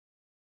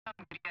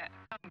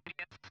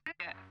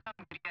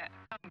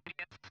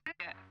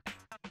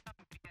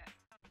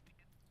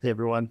Hey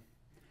everyone.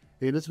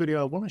 In this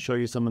video, I want to show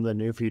you some of the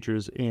new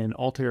features in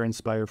Altair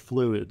Inspire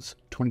Fluids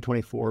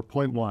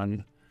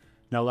 2024.1.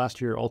 Now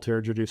last year, Altair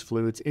introduced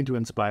Fluids into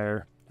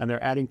Inspire, and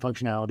they're adding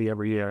functionality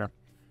every year.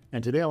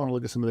 And today I want to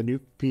look at some of the new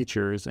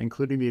features,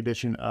 including the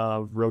addition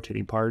of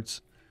rotating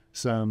parts,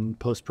 some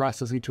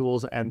post-processing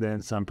tools, and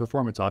then some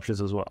performance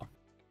options as well.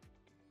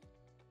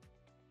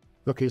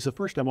 Okay, so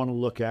first I want to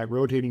look at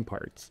rotating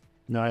parts.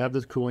 Now I have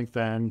this cooling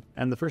fan,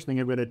 and the first thing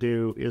I'm going to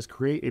do is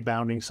create a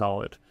bounding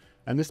solid.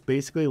 And this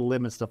basically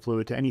limits the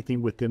fluid to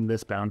anything within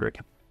this boundary.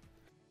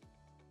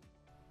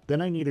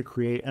 Then I need to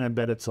create an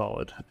embedded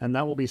solid, and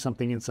that will be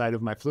something inside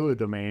of my fluid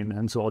domain,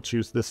 and so I'll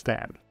choose this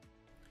fan.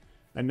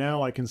 And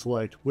now I can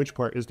select which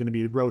part is going to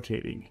be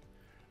rotating.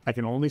 I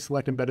can only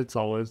select embedded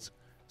solids,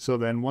 so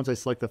then once I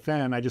select the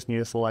fan, I just need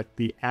to select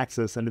the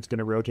axis that it's going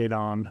to rotate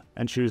on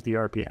and choose the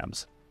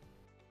RPMs.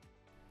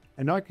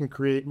 And now I can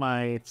create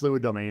my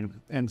fluid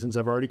domain, and since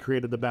I've already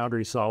created the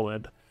boundary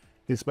solid,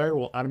 Inspire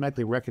will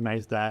automatically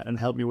recognize that and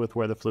help me with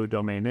where the fluid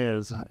domain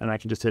is, and I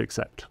can just hit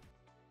accept.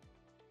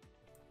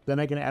 Then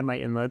I can add my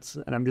inlets,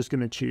 and I'm just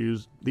going to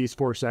choose these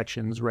 4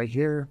 sections right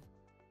here.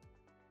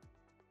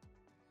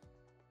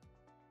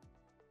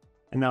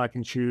 And now I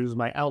can choose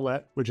my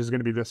outlet, which is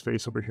going to be this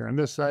face over here on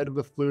this side of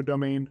the fluid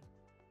domain.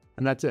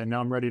 And that's it. Now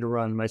I'm ready to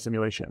run my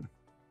simulation.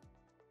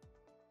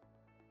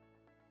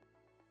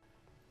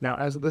 Now,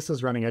 as this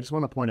is running, I just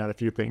want to point out a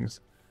few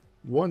things.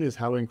 One is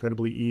how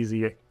incredibly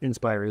easy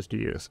Inspire is to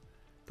use.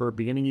 For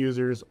beginning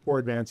users or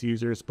advanced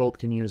users, both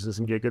can use this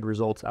and get good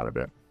results out of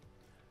it.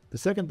 The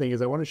second thing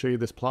is I want to show you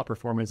this plot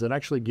performance that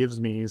actually gives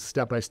me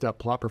step-by-step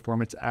plot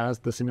performance as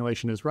the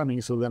simulation is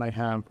running, so then I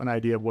have an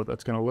idea of what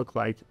that's going to look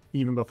like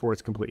even before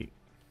it's complete.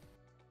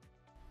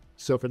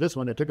 So for this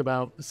one, it took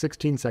about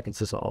 16 seconds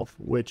to solve,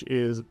 which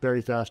is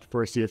very fast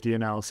for a CFD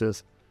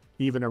analysis,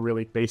 even a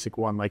really basic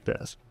one like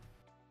this.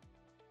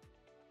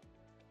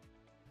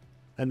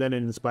 And then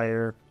in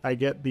Inspire, I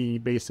get the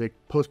basic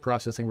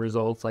post-processing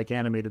results like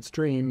animated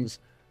streams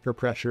for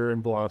pressure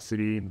and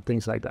velocity and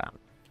things like that.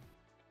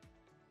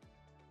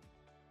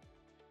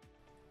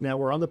 Now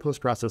we're on the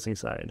post-processing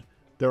side.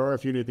 There are a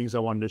few new things I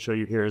wanted to show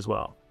you here as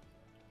well.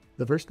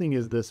 The first thing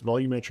is this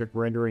volumetric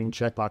rendering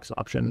checkbox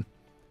option.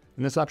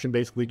 And this option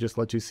basically just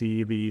lets you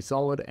see the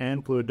solid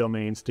and fluid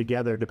domains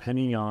together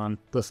depending on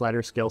the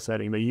slider scale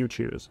setting that you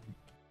choose.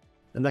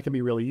 And that can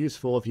be really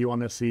useful if you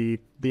want to see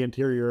the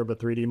interior of a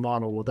 3D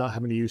model without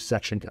having to use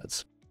section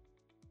cuts.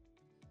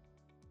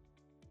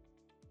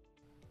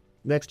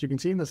 Next, you can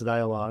see in this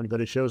dialog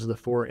that it shows the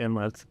 4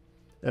 inlets,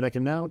 and I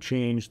can now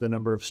change the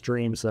number of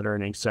streams that are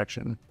in each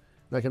section.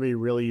 That can be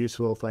really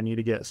useful if I need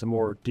to get some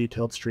more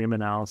detailed stream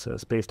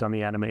analysis based on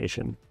the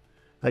animation.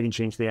 I can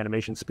change the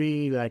animation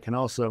speed. I can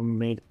also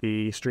make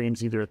the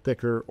streams either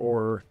thicker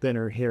or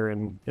thinner here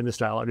in this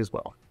dialog as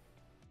well.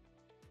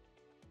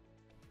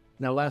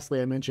 Now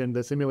lastly, I mentioned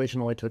the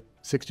simulation only took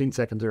 16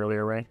 seconds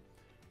earlier, right?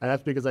 And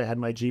that's because I had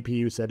my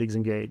GPU settings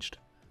engaged.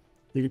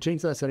 You can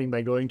change that setting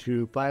by going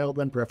to File,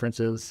 then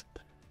Preferences,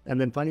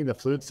 and then finding the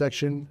Fluid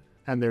section,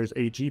 and there's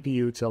a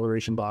GPU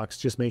acceleration box.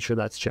 Just make sure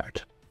that's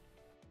checked.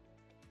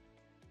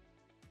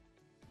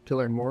 To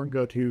learn more,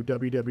 go to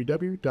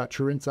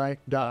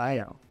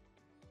www.trueinsight.io.